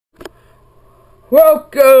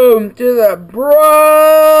Welcome to the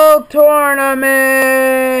Brawl Tournament!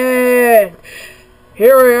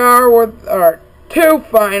 Here we are with our two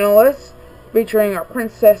finalists, featuring our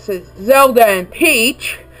princesses Zelda and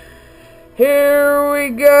Peach. Here we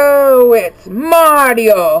go, it's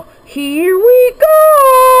Mario! Here we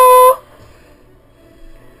go!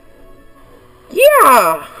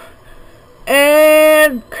 Yeah!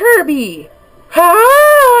 And Kirby!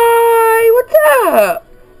 Hi! What's up?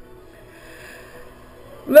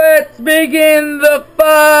 Let's begin the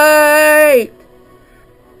fight!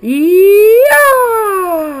 Yeah!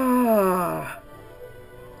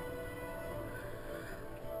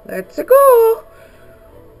 Let's go!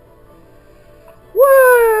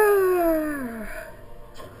 Wow!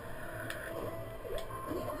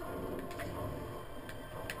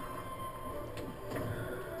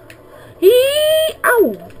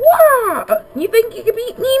 Ow! Wow! You think you can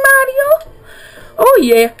beat me, Mario? Oh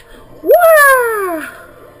yeah! Wow!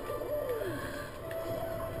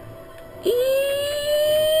 Yeah!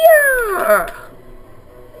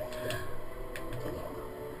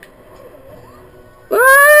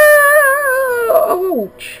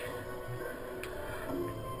 Ouch!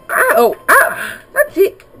 Ow! Ah! That's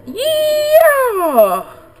it! Yeah!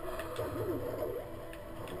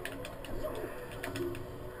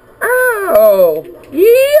 Ow!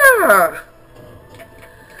 Yeah!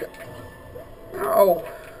 Ow!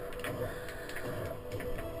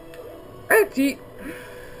 That's it!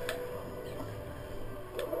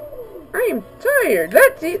 I am tired,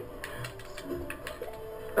 that's it!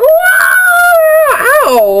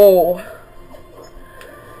 Ow!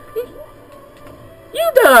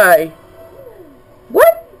 You die!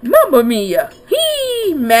 What? Mamma mia!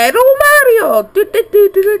 Hee! Metal Mario!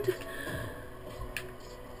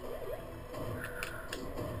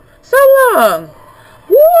 So long!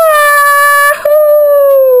 Wahoo!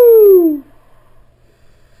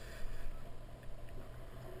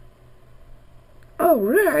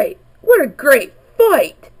 Alright, what a great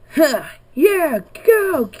fight! Huh, yeah,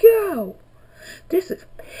 go! This is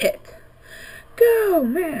Pit. Go,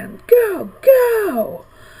 man, go!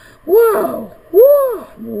 Whoa!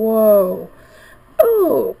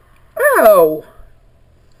 Oh, ow!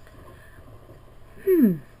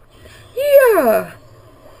 Yeah!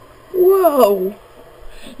 Whoa!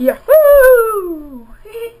 Yahoo!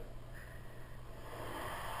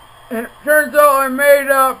 And it turns out I made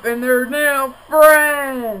up and they're now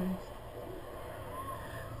friends!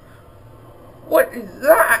 What is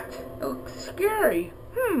that? It looks scary.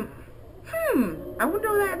 I wonder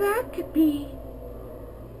what that could be.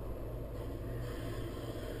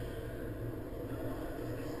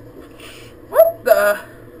 What the?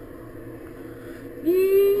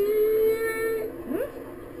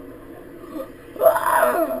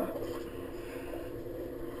 Ah!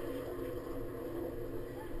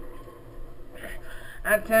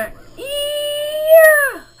 Attack.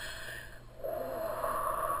 Yeah!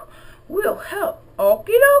 Will help.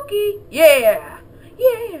 Okie dokie. Yeah!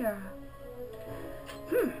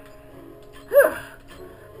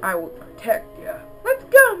 I will protect you. Let's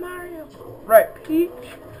go, Mario. Right, Peach.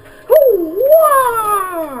 Ooh,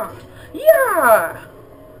 wah! Yeah!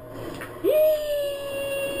 Yeah!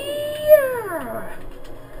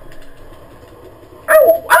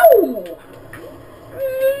 Ow!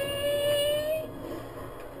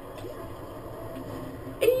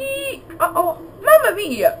 Uh-oh, Mamma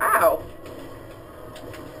mia! Ow!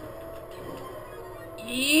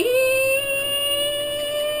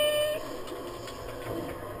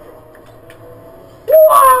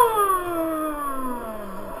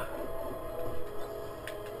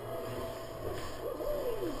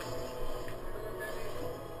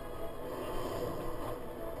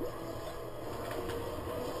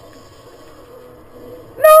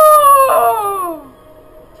 No!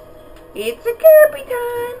 It's a Kirby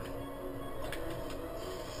time!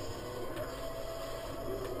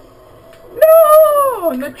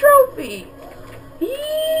 No! The trophy!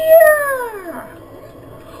 Yeah!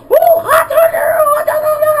 Oh, hot thunder!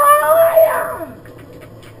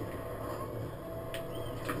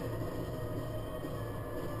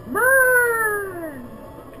 Burn!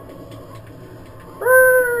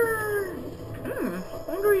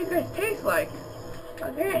 Wonder what you guys taste like.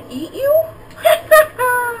 Are they gonna eat you?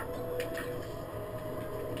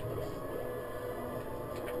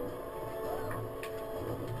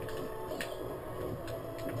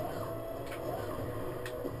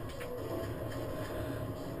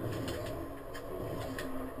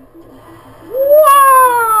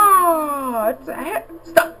 Wow! It's a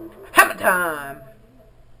stop! Hammer time!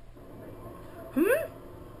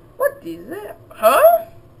 What is that? Huh?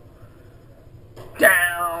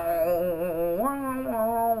 Down!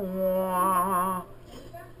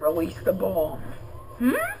 release the bomb.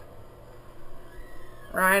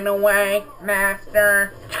 Right away,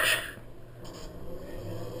 Master.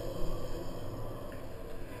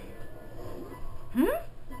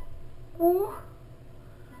 Oh.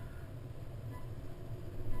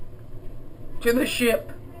 To the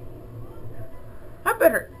ship. I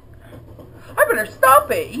better stop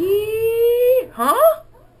it. Huh?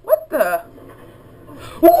 What the?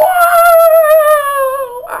 Whoa!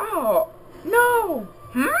 Ow! No!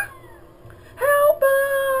 Help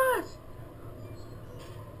us!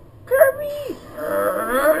 Kirby!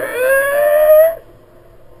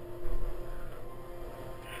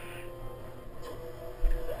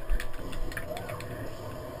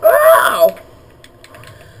 Ow!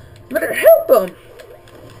 Better help him!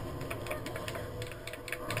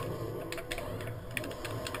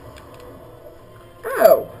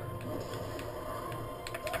 Ow!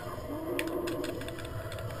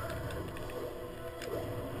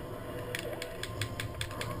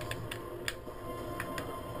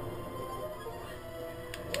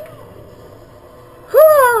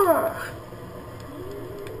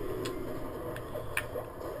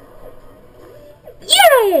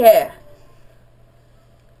 Yeah!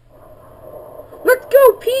 Let's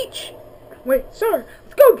go, Peach! Wait, sorry.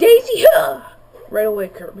 Let's go, Daisy! Right away,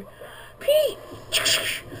 Kirby.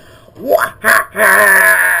 Peach!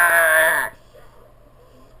 Wahaha!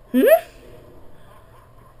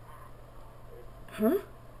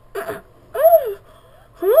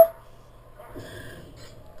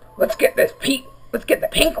 Let's get this Pete. Let's get the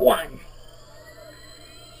pink one.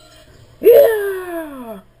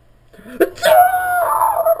 Yeah!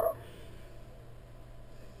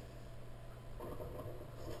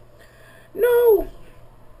 No!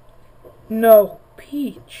 No,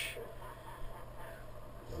 Peach.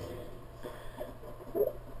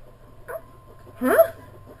 Huh?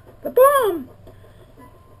 The bomb!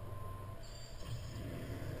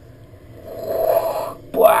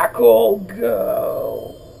 Black hole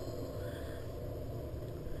go!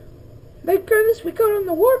 Thank goodness we got on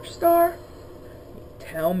the warp star.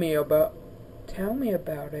 Tell me about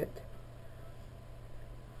it.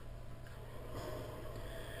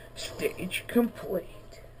 Stage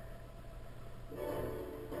complete.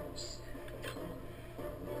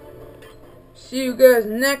 See you guys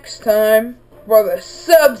next time for the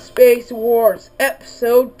Subspace Wars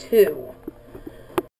Episode 2.